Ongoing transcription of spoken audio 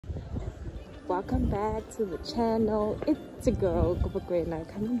welcome back to the channel. It's a girl Gubagwena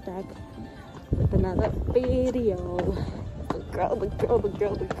coming back with another video. The girl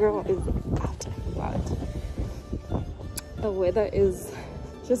is out and about. The weather is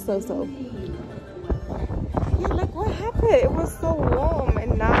just so yeah, like what happened? It was so warm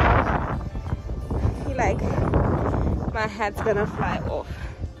and now I feel like my hat's gonna fly off.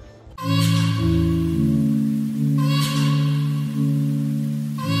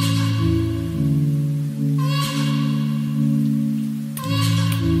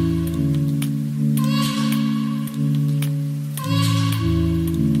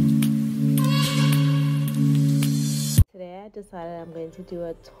 Today I decided I'm going to do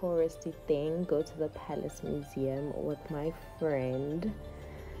a touristy thing, go to the Palace Museum with my friend.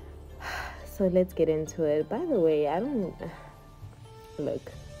 So let's get into it. By the way, I don't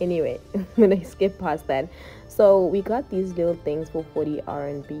look, anyway, I'm gonna skip past that. So we got these little things for 40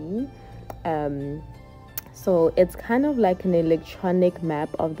 RMB. So it's kind of like an electronic map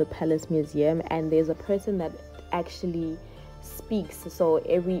of the Palace Museum, and there's a person that actually speaks. So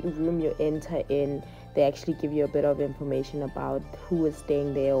every room you enter in, they actually give you a bit of information about who is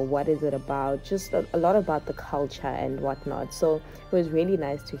staying there or what is it about, just a lot about the culture and whatnot. So it was really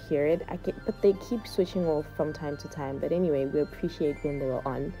nice to hear it. But they keep switching off from time to time, but anyway, we appreciate when they were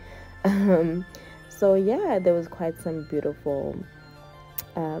on. So yeah, there was quite some beautiful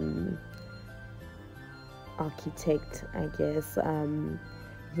architect, I guess.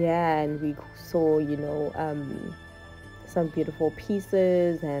 Yeah, and we saw, you know, some beautiful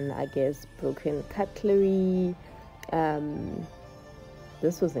pieces and I guess broken cutlery.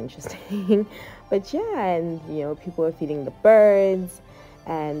 This was interesting. But yeah, and you know, people were feeding the birds,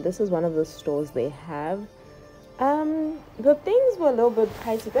 and this is one of the stores they have. The things were a little bit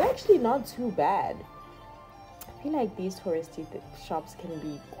pricey, but actually not too bad. I feel like these touristy shops can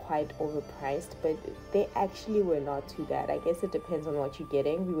be quite overpriced, but they actually were not too bad. I guess it depends on what you're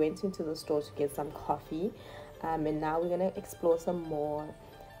getting. We went into the store to get some coffee, and now we're gonna explore some more.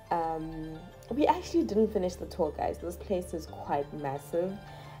 We actually didn't finish the tour, guys. This place is quite massive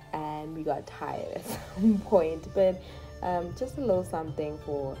and we got tired at some point, but just a little something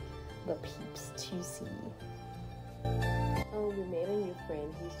for the peeps to see. Oh, we made a new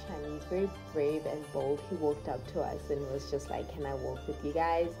friend. He's Chinese, very brave and bold. He walked up to us and was just like, can I walk with you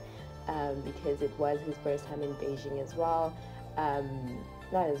guys? Because it was his first time in Beijing as well.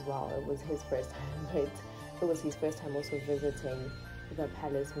 Not as well, it was his first time, but it was his first time also visiting the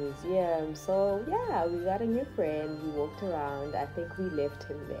Palace Museum. So yeah, we got a new friend. We walked around. I think we left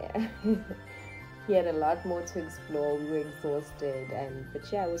him there. He had a lot more to explore. We were exhausted,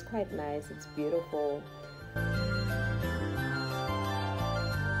 but yeah, it was quite nice. It's beautiful.